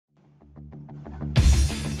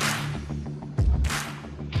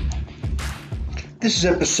This is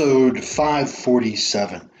episode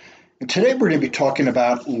 547. And today we're going to be talking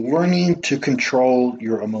about learning to control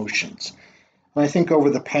your emotions. And I think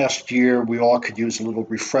over the past year, we all could use a little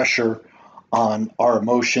refresher on our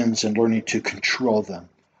emotions and learning to control them.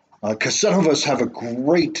 Because some of us have a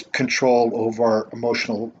great control over our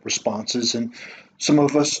emotional responses, and some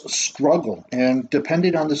of us struggle. And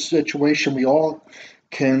depending on the situation, we all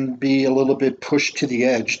can be a little bit pushed to the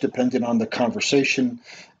edge, depending on the conversation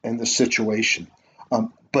and the situation.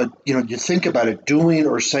 But you think about it, doing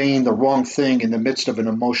or saying the wrong thing in the midst of an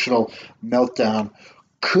emotional meltdown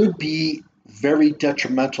could be very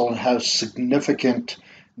detrimental and have significant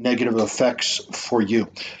negative effects for you.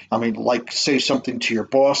 I mean, like say something to your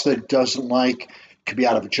boss that doesn't like, could be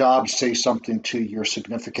out of a job, say something to your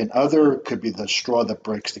significant other, could be the straw that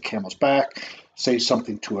breaks the camel's back, say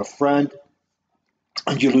something to a friend,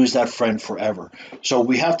 and you lose that friend forever. So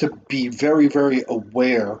we have to be very, very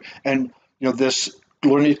aware. And this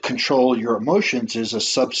learning to control your emotions is a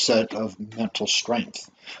subset of mental strength.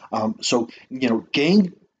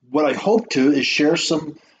 Gain what I hope to is share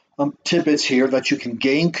some tidbits here that you can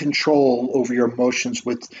gain control over your emotions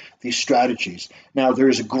with these strategies. Now, there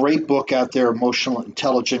is a great book out there, Emotional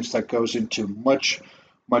Intelligence, that goes into much,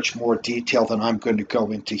 much more detail than I'm going to go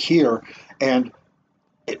into here. And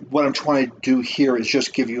what I'm trying to do here is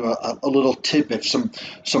just give you a little tidbit, some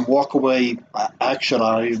walk away action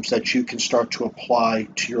items that you can start to apply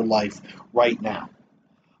to your life right now.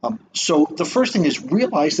 So the first thing is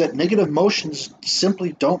realize that negative emotions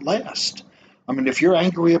simply don't last. I mean, if you're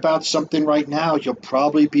angry about something right now, you'll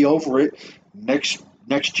probably be over it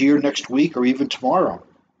next year, next week, or even tomorrow.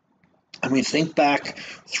 I mean, think back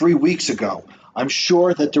 3 weeks ago. I'm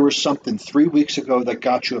sure that there was something 3 weeks ago that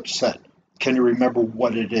got you upset. Can you remember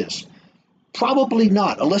what it is? Probably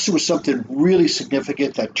not, unless it was something really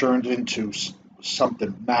significant that turned into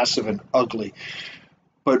something massive and ugly.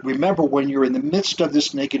 But remember, when you're in the midst of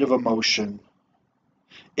this negative emotion,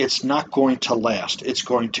 it's not going to last. It's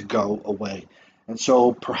going to go away. And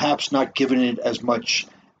so perhaps not giving it as much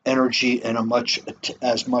energy and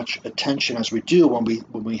as much attention as we do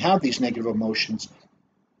when we have these negative emotions,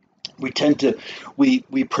 we tend to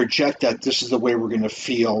we project that this is the way we're going to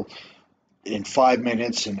feel in 5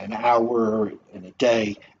 minutes, in an hour, in a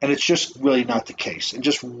day, and it's just really not the case. And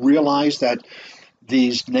just realize that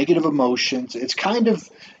these negative emotions, it's kind of,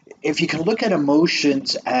 if you can look at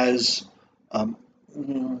emotions as um,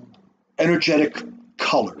 energetic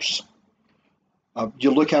colors. You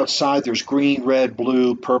look outside, there's green, red,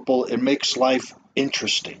 blue, purple. It makes life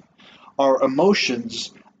interesting. Our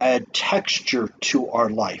emotions add texture to our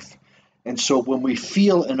life. And so when we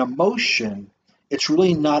feel an emotion, it's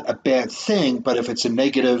really not a bad thing, but if it's a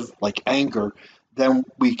negative, like anger, then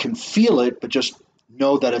we can feel it, but just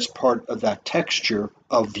know that it's part of that texture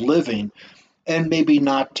of living and maybe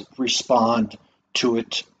not respond to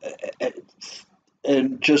it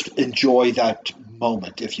and just enjoy that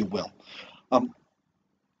moment, if you will. Um,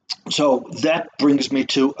 so that brings me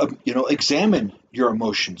to, examine your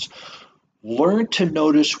emotions. Learn to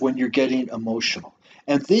notice when you're getting emotional.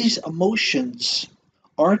 And these emotions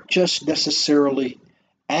aren't just necessarily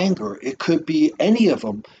anger, it could be any of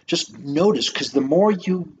them. Just notice, because the more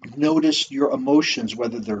you notice your emotions,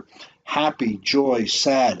 whether they're happy, joy,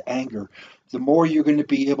 sad, anger, the more you're going to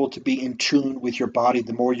be able to be in tune with your body,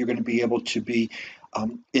 the more you're going to be able to be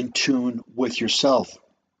in tune with yourself.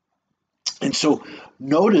 And so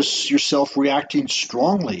notice yourself reacting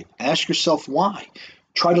strongly. Ask yourself why.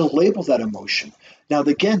 Try to label that emotion. Now,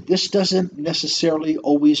 again, this doesn't necessarily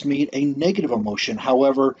always mean a negative emotion.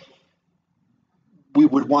 However, we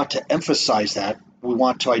would want to emphasize that. We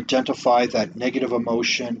want to identify that negative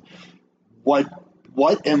emotion. What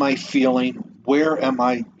what am I feeling? Where am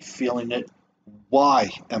I feeling it? Why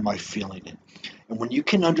am I feeling it? And when you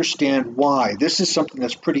can understand why, this is something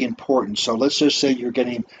that's pretty important. So let's just say you're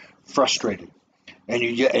getting frustrated and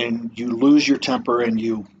you lose your temper and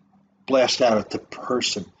you blast out at the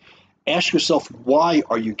person. Ask yourself, why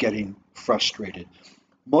are you getting frustrated?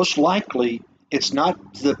 Most likely, it's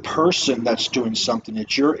not the person that's doing something,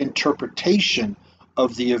 it's your interpretation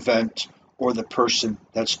of the event or the person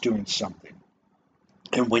that's doing something.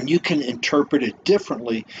 And when you can interpret it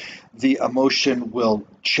differently, the emotion will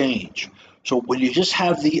change. So when you just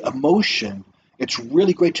have the emotion, it's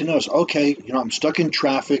really great to notice, okay, I'm stuck in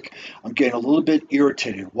traffic. I'm getting a little bit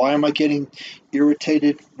irritated. Why am I getting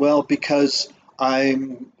irritated? Well, because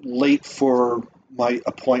I'm late for my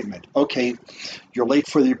appointment. Okay, you're late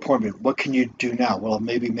for the appointment. What can you do now? Well,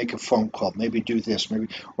 maybe make a phone call, maybe do this, maybe,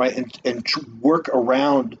 right? And work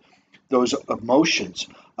around those emotions.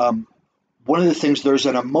 One of the things, there's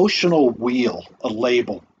an emotional wheel, a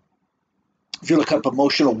label, If you look up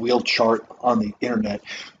emotional wheel chart on the internet,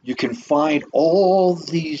 you can find all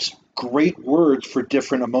these great words for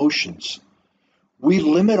different emotions. We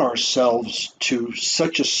limit ourselves to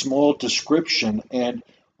such a small description, and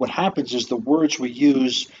what happens is the words we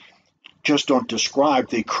use just don't describe,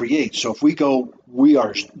 they create. So if we go, we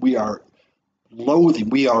are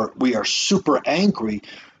loathing, we are super angry,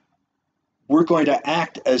 we're going to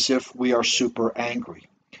act as if we are super angry.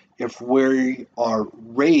 If we are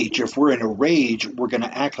rage, if we're in a rage, we're going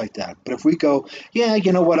to act like that. But if we go, yeah,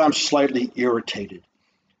 you know what, I'm slightly irritated,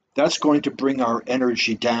 that's going to bring our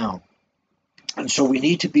energy down. And so we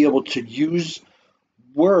need to be able to use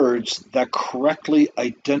words that correctly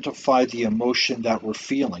identify the emotion that we're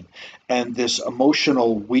feeling. And this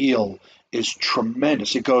emotional wheel is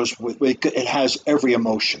tremendous. It goes with, it has every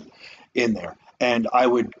emotion in there. And I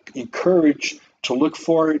would encourage to look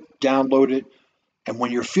for it, download it, and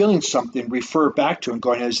when you're feeling something, refer back to it and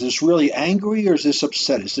going, is this really angry or is this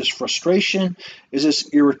upset? Is this frustration? Is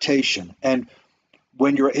this irritation? And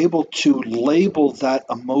when you're able to label that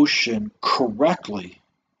emotion correctly,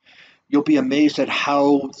 you'll be amazed at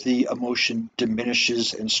how the emotion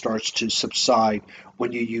diminishes and starts to subside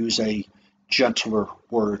when you use a gentler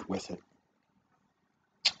word with it.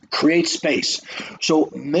 Create space.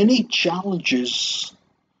 So many challenges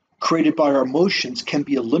created by our emotions can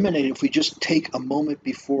be eliminated if we just take a moment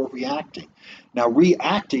before reacting. Now,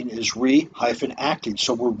 reacting is re hyphen acting.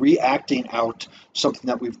 So we're reacting out something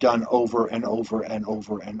that we've done over and over and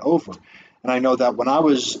over and over. And I know that when I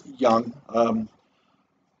was young,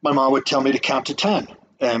 my mom would tell me to count to 10.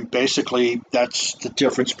 And basically, that's the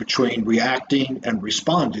difference between reacting and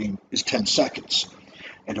responding is 10 seconds.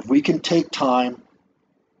 And if we can take time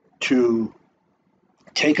to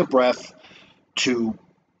take a breath, to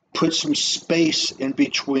put some space in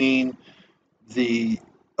between the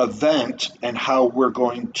event and how we're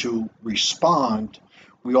going to respond,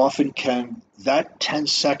 we often can, that 10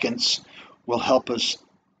 seconds will help us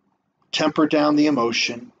temper down the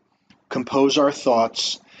emotion, compose our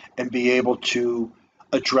thoughts, and be able to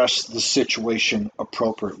address the situation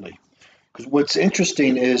appropriately. Because what's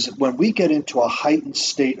interesting is when we get into a heightened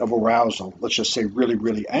state of arousal, let's just say really,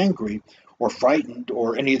 really angry or frightened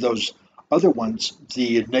or any of those other ones,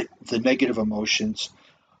 the negative emotions,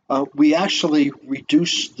 we actually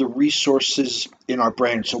reduce the resources in our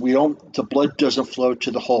brain. So we don't, the blood doesn't flow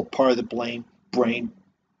to the whole part of the brain.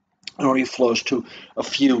 It only flows to a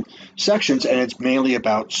few sections, and it's mainly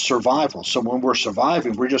about survival. So when we're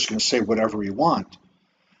surviving, we're just going to say whatever we want.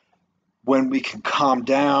 When we can calm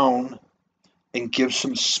down and give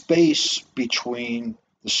some space between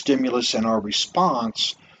the stimulus and our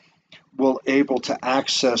response, we're able to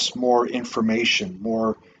access more information,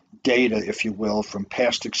 more data, if you will, from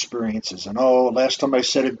past experiences. And oh, last time I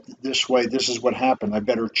said it this way, this is what happened. I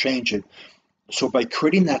better change it. So by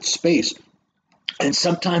creating that space, and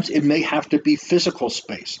sometimes it may have to be physical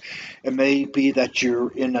space. It may be that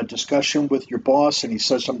you're in a discussion with your boss and he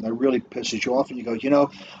says something that really pisses you off, and you go, you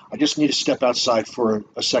know, I just need to step outside for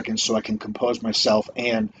a second so I can compose myself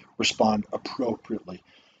and respond appropriately.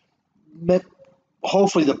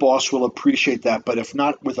 Hopefully, the boss will appreciate that, but if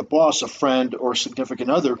not with a boss, a friend, or a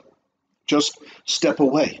significant other, just step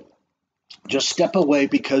away. Just step away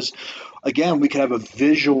because, again, we can have a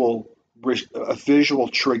visual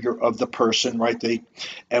trigger of the person, right?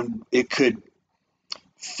 And it could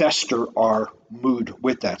fester our mood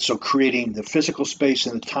with that. So creating the physical space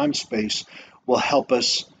and the time space will help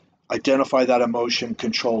us identify that emotion,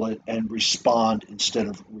 control it, and respond instead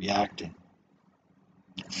of reacting.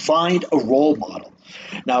 Find a role model.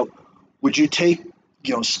 Now, would you take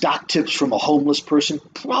stock tips from a homeless person?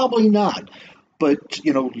 Probably not. But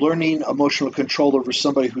learning emotional control over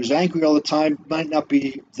somebody who's angry all the time might not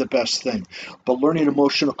be the best thing. But learning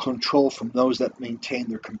emotional control from those that maintain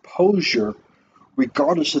their composure,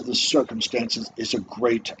 regardless of the circumstances, is a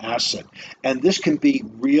great asset. And this can be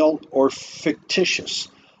real or fictitious.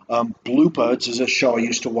 Blue Buds is a show I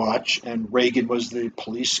used to watch, and Reagan was the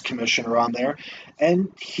police commissioner on there,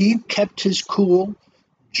 and he kept his cool,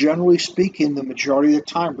 generally speaking, the majority of the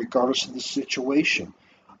time, regardless of the situation.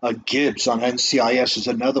 Gibbs on NCIS is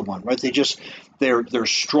another one, right? They're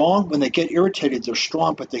strong when they get irritated. They're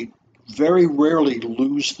strong, but they very rarely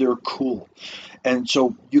lose their cool. And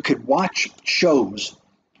so you could watch shows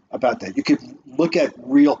about that. You could look at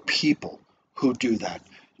real people who do that.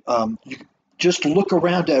 You just look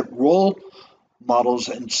around at role models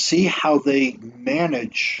and see how they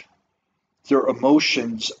manage their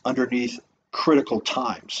emotions underneath critical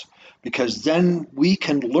times, because then we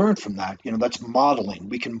can learn from that. That's modeling.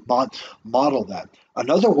 We can model that.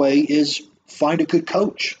 Another way is find a good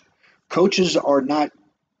coach. Coaches are not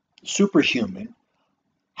superhuman.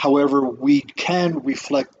 However, we can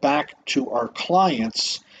reflect back to our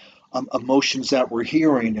clients emotions that we're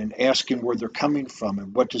hearing and asking where they're coming from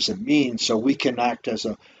and what does it mean, so we can act as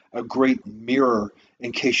a great mirror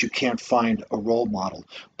in case you can't find a role model.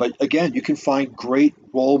 But again, you can find great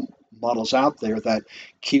role models out there that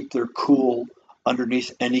keep their cool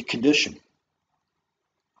underneath any condition.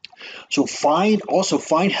 So find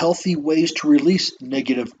healthy ways to release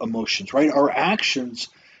negative emotions, right? Our actions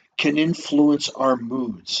can influence our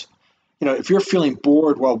moods. If you're feeling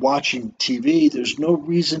bored while watching TV, there's no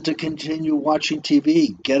reason to continue watching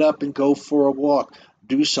TV. Get up and go for a walk,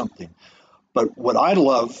 do something. But what I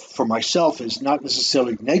love for myself is not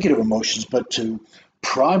necessarily negative emotions, but to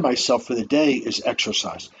prime myself for the day is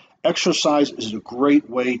exercise. Exercise is a great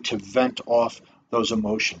way to vent off those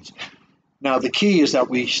emotions. Now, the key is that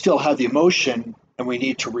we still have the emotion and we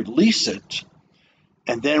need to release it.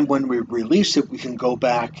 And then when we release it, we can go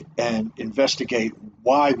back and investigate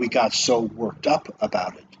why we got so worked up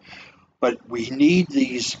about it. But we need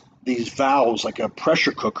these valves like a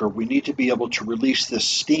pressure cooker. We need to be able to release this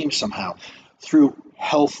steam somehow through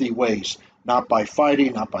healthy ways, not by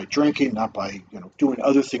fighting, not by drinking, not by doing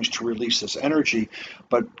other things to release this energy,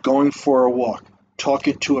 but going for a walk,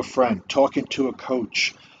 talking to a friend, talking to a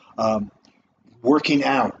coach, working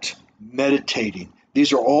out, meditating.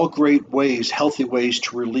 These are all great ways, healthy ways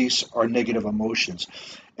to release our negative emotions.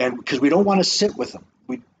 And because we don't want to sit with them,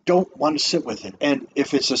 we don't want to sit with it. And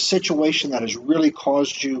if it's a situation that has really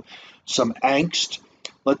caused you some angst,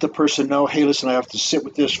 let the person know, hey, listen, I have to sit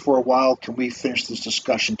with this for a while. Can we finish this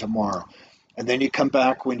discussion tomorrow? And then you come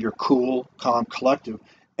back when you're cool, calm, collective,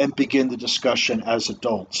 and begin the discussion as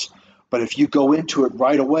adults. But if you go into it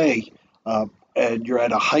right away, and you're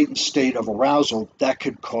at a heightened state of arousal, that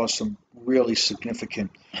could cause some really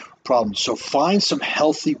significant problems. So find some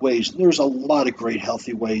healthy ways. There's a lot of great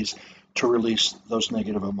healthy ways to release those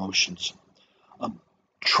negative emotions.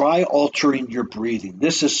 Try altering your breathing.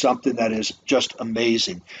 This is something that is just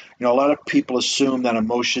amazing. A lot of people assume that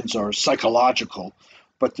emotions are psychological,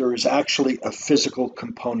 but there is actually a physical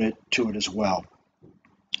component to it as well.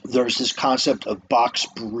 There's this concept of box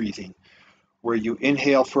breathing, where you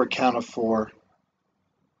inhale for a count of 4,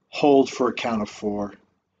 hold for a count of 4,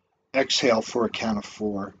 exhale for a count of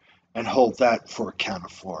 4, and hold that for a count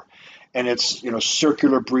of 4. And it's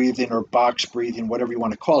circular breathing or box breathing, whatever you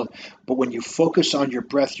want to call it. But when you focus on your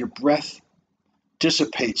breath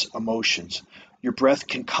dissipates emotions. Your breath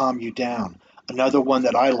can calm you down. Another one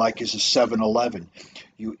that I like is a 7-11.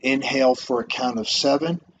 You inhale for a count of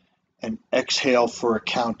 7 and exhale for a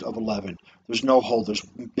count of 11. There's no hold. There's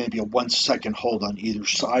maybe a 1-second hold on either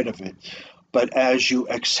side of it. But as you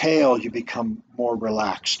exhale, you become more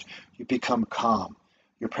relaxed. You become calm.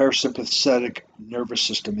 Your parasympathetic nervous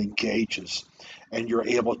system engages and you're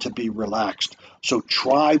able to be relaxed. So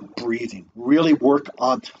try breathing. Really work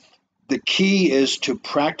on. The key is to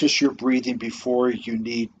practice your breathing before you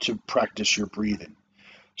need to practice your breathing.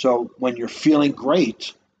 So when you're feeling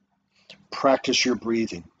great, practice your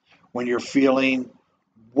breathing. When you're feeling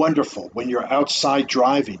wonderful, when you're outside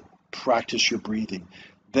driving, practice your breathing.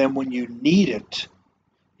 Then when you need it,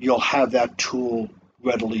 you'll have that tool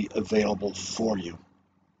readily available for you.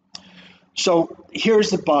 So here's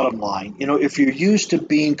the bottom line. If you're used to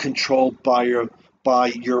being controlled by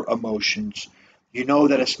your emotions, you know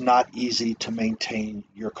that it's not easy to maintain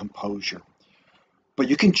your composure. But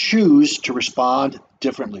you can choose to respond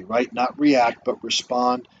differently, right? Not react, but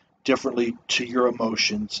respond differently to your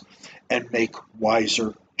emotions and make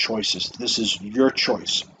wiser choices. This is your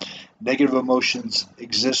choice. Negative emotions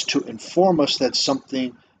exist to inform us that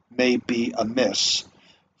something may be amiss.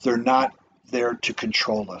 They're not there to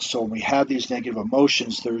control us. So when we have these negative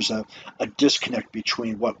emotions, there's a disconnect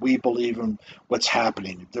between what we believe and what's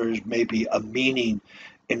happening. There's maybe a meaning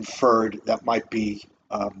inferred that might be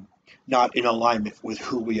not in alignment with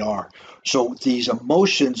who we are. So these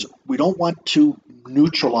emotions, we don't want to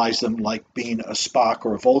neutralize them like being a Spock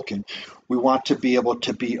or a Vulcan. We want to be able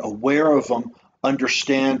to be aware of them,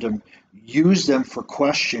 understand them, use them for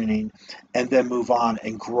questioning, and then move on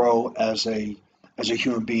and grow as a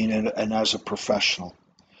human being and as a professional.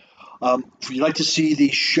 If you'd like to see the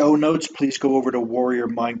show notes, please go over to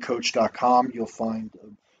warriormindcoach.com. You'll find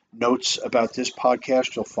notes about this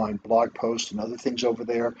podcast. You'll find blog posts and other things over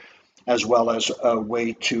there, as well as a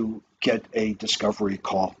way to get a discovery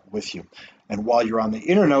call with you. And while you're on the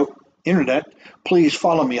internet, please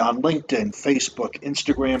follow me on LinkedIn, Facebook,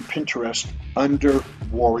 Instagram, Pinterest under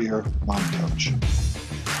Warrior Mind Coach.